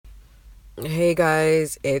Hey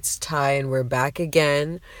guys, it's Ty and we're back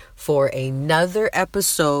again for another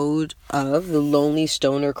episode of the Lonely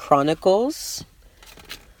Stoner Chronicles.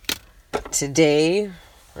 Today,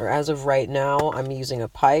 or as of right now, I'm using a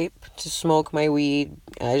pipe to smoke my weed.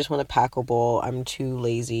 And I just want a pack a bowl. I'm too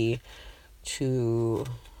lazy to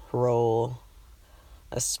roll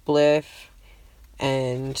a spliff.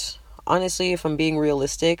 And honestly, if I'm being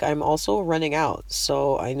realistic, I'm also running out.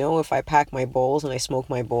 So I know if I pack my bowls and I smoke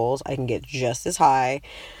my bowls, I can get just as high,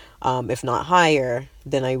 if not higher,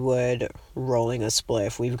 than I would rolling a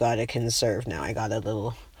spliff. We've got to conserve now. I got a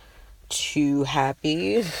little too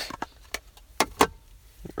happy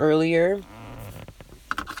earlier.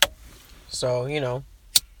 So, yeah.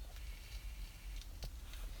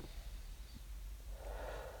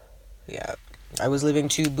 I was living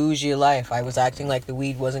too bougie a life. I was acting like the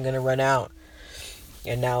weed wasn't going to run out.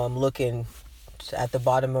 And now I'm looking at the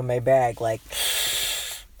bottom of my bag like,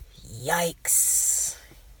 yikes.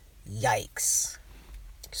 Yikes.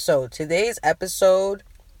 So today's episode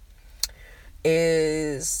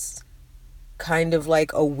is kind of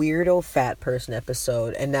like a weirdo fat person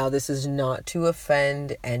episode. And now this is not to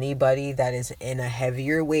offend anybody that is in a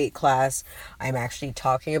heavier weight class. I'm actually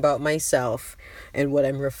talking about myself. And what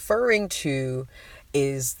I'm referring to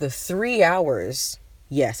is the 3 hours.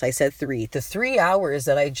 Yes, I said 3. The 3 hours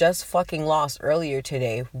that I just fucking lost earlier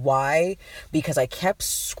today. Why? Because I kept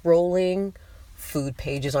scrolling food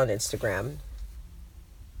pages on Instagram.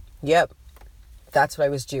 Yep, that's what I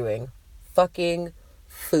was doing. Fucking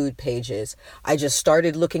food pages. I just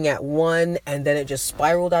started looking at one and then it just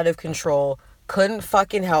spiraled out of control. Couldn't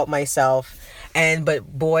fucking help myself.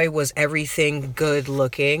 But boy, was everything good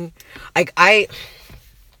looking.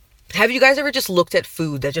 Have you guys ever just looked at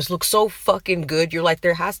food that just looks so fucking good? You're like,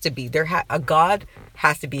 there has to be. A God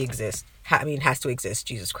has to exist. Has to exist.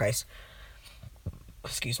 Jesus Christ.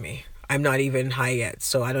 Excuse me. I'm not even high yet,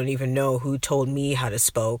 so I don't even know who told me how to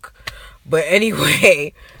spoke. But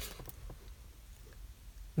anyway,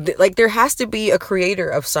 there has to be a creator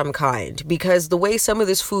of some kind, because the way some of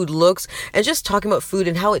this food looks, and just talking about food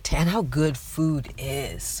and how good food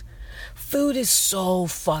is. Food is so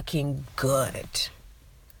fucking good.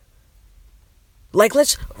 Like,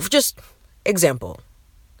 let's just example.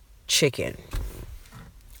 Chicken,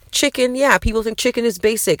 yeah, people think chicken is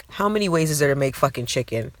basic. How many ways is there to make fucking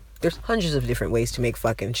chicken? There's hundreds of different ways to make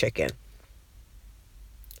fucking chicken.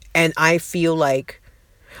 And I feel like,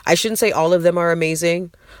 I shouldn't say all of them are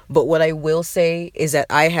amazing, but what I will say is that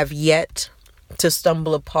I have yet to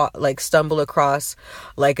stumble across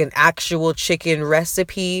like an actual chicken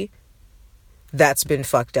recipe that's been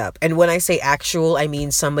fucked up. And when I say actual, I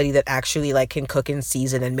mean somebody that actually like can cook and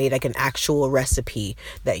season and made like an actual recipe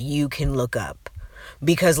that you can look up.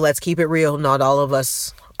 Because let's keep it real, not all of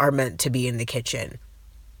us are meant to be in the kitchen.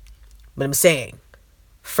 But I'm saying,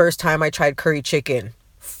 first time I tried curry chicken,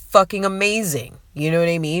 fucking amazing. You know what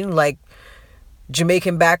I mean? Like,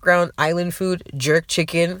 Jamaican background, island food, jerk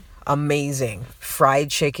chicken, amazing.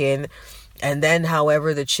 Fried chicken. And then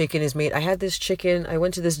however the chicken is made. I had this chicken, I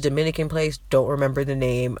went to this Dominican place, don't remember the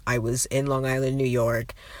name. I was in Long Island, New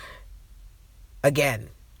York. Again,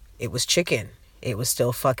 it was chicken. It was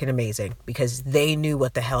still fucking amazing because they knew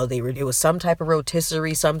what the hell they were. It was some type of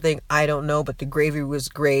rotisserie something. I don't know, but the gravy was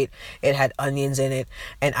great. It had onions in it.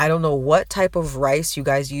 And I don't know what type of rice you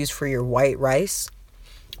guys use for your white rice,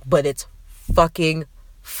 but it's fucking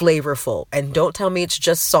flavorful. And don't tell me it's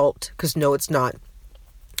just salt, because no, it's not.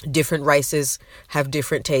 Different rices have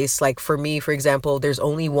different tastes. Like for me, for example, there's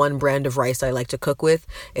only one brand of rice I like to cook with.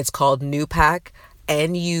 It's called Nupak,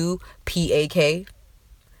 Nupak.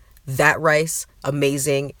 That rice,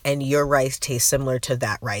 amazing, and your rice tastes similar to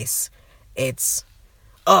that rice. It's,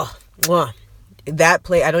 that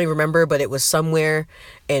place, I don't even remember, but it was somewhere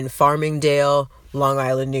in Farmingdale, Long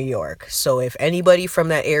Island, New York. So if anybody from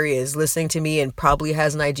that area is listening to me and probably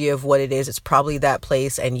has an idea of what it is, it's probably that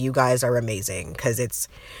place, and you guys are amazing, because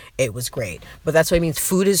it was great. But that's what I mean.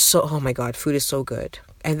 Food is so, oh my God, food is so good.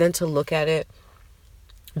 And then to look at it,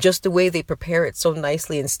 just the way they prepare it so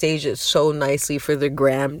nicely and stage it so nicely for the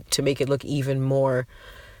gram to make it look even more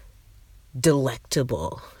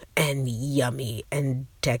delectable and yummy and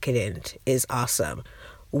decadent is awesome.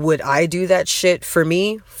 Would I do that shit for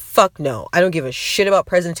me? Fuck no. I don't give a shit about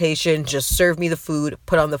presentation. Just serve me the food,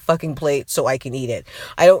 put on the fucking plate so I can eat it.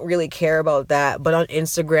 I don't really care about that. But on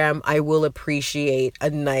Instagram, I will appreciate a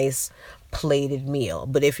nice plated meal.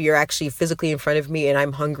 But if you're actually physically in front of me and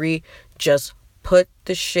I'm hungry, just put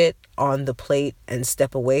the shit on the plate and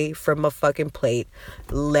step away from my fucking plate.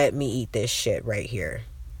 Let me eat this shit right here.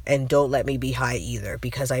 And don't let me be high either,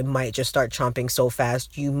 because I might just start chomping so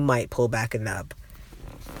fast you might pull back a nub.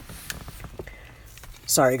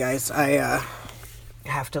 Sorry, guys. I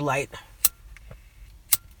have to light.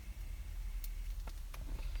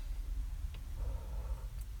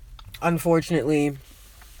 Unfortunately,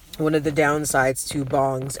 one of the downsides to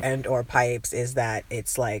bongs and or pipes is that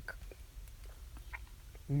it's like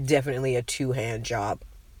definitely a two-hand job.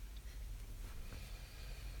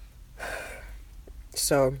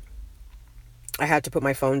 So I had to put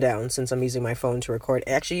my phone down since I'm using my phone to record.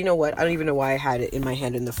 Actually, you know what? I don't even know why I had it in my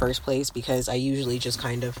hand in the first place, because I usually just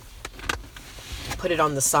kind of put it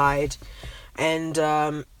on the side and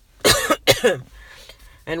and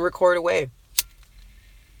record away.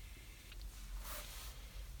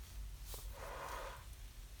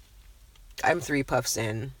 I'm 3 puffs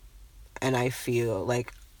in and I feel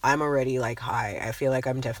like I'm already like high. I feel like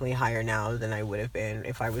I'm definitely higher now than I would have been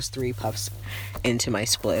if I was 3 puffs into my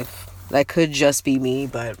spliff. That could just be me,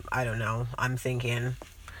 but I don't know. I'm thinking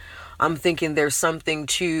there's something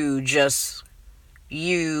to just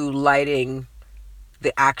you lighting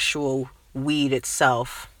the actual weed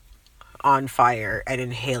itself on fire and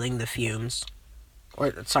inhaling the fumes.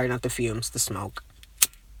 Or, sorry, not the fumes, the smoke.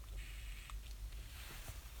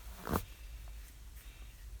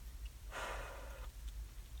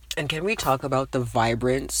 And can we talk about the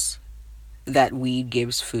vibrance that weed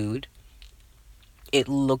gives food? It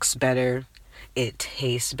looks better. It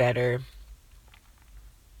tastes better.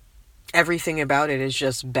 Everything about it is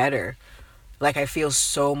just better. Like, I feel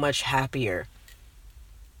so much happier.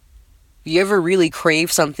 You ever really crave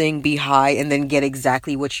something, be high, and then get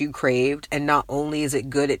exactly what you craved? And not only is it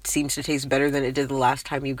good, it seems to taste better than it did the last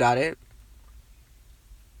time you got it?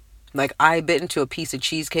 Like, I bit into a piece of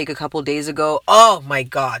cheesecake a couple days ago. Oh my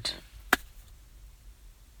God.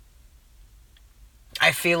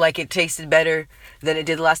 I feel like it tasted better than it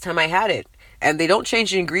did the last time I had it. And they don't change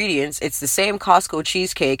the ingredients. It's the same Costco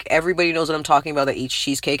cheesecake. Everybody knows what I'm talking about that eats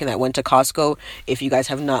cheesecake and that went to Costco. If you guys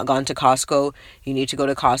have not gone to Costco, you need to go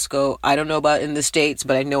to Costco. I don't know about in the States,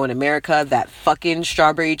 but I know in America that fucking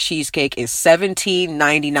strawberry cheesecake is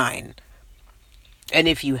 $17.99. And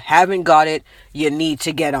if you haven't got it, you need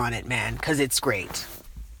to get on it, man, because it's great.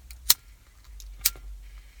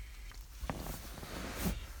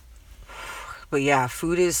 But yeah,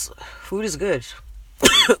 food is good.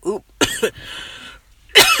 Oop.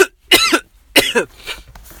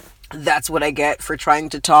 That's what I get for trying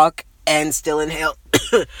to talk and still inhale.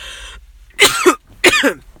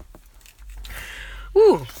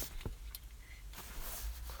 Ooh.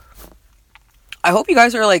 I hope you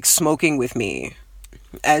guys are like smoking with me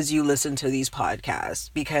as you listen to these podcasts,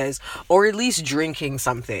 because, or at least drinking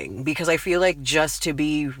something, because I feel like just to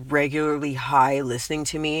be regularly high listening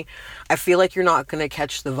to me, I feel like you're not going to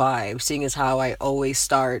catch the vibe, seeing as how I always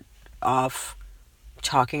start off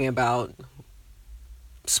talking about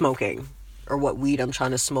smoking or what weed I'm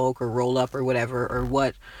trying to smoke or roll up or whatever, or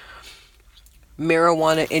what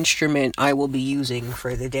marijuana instrument I will be using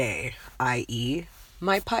for the day, i.e.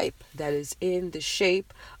 my pipe that is in the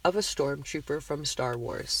shape of a stormtrooper from Star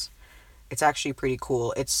Wars. It's actually pretty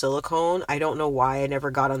cool. It's silicone. I don't know why I never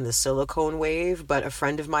got on the silicone wave, but a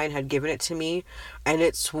friend of mine had given it to me, and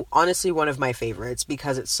it's honestly one of my favorites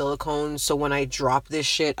because it's silicone, so when I drop this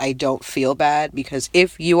shit, I don't feel bad, because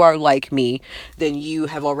if you are like me, then you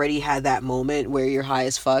have already had that moment where you're high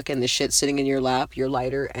as fuck and the shit's sitting in your lap, your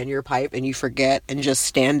lighter and your pipe, and you forget and just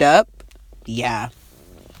stand up. Yeah.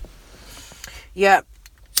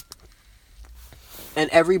 And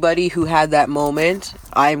everybody who had that moment,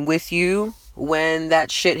 I'm with you when that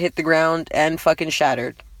shit hit the ground and fucking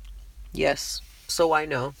shattered. Yes, so I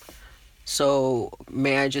know. So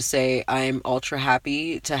may I just say I'm ultra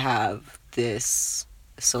happy to have this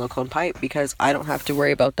silicone pipe, because I don't have to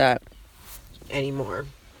worry about that anymore.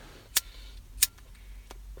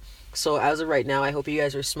 So as of right now, I hope you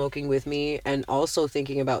guys are smoking with me and also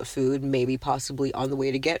thinking about food, maybe possibly on the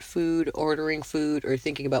way to get food, ordering food, or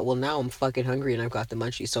thinking about, well, now I'm fucking hungry and I've got the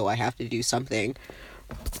munchies, so I have to do something.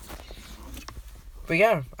 But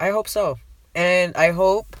yeah, I hope so. And I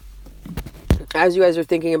hope, as you guys are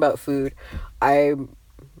thinking about food,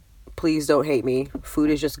 please don't hate me. Food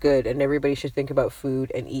is just good, and everybody should think about food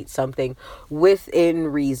and eat something within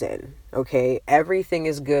reason. Okay, everything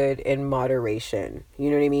is good in moderation. You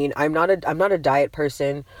know what I mean? I'm not a diet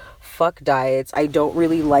person. Fuck diets. I don't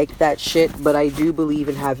really like that shit, but I do believe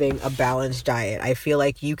in having a balanced diet. I feel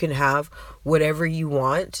like you can have whatever you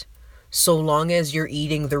want so long as you're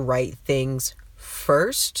eating the right things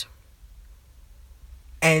first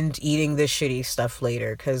and eating the shitty stuff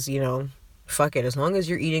later, because fuck it, as long as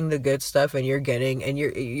you're eating the good stuff and you're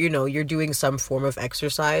doing some form of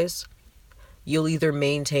exercise, you'll either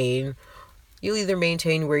maintain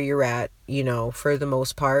where you're at, for the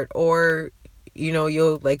most part, or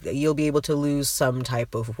you'll be able to lose some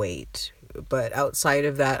type of weight. But outside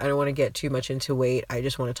of that, I don't want to get too much into weight. I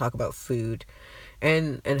just want to talk about food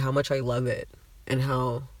and how much I love it and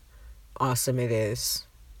how awesome it is.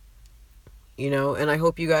 And I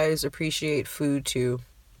hope you guys appreciate food too.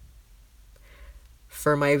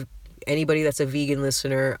 For anybody that's a vegan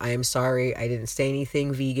listener, I am sorry I didn't say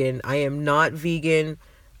anything vegan. I am not vegan.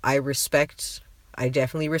 I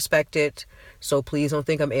definitely respect it. So please don't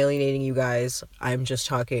think I'm alienating you guys. I'm just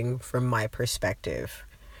talking from my perspective.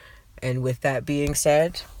 And with that being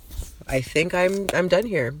said, I think I'm done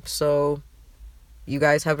here. So you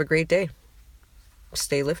guys have a great day.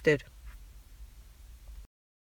 Stay lifted.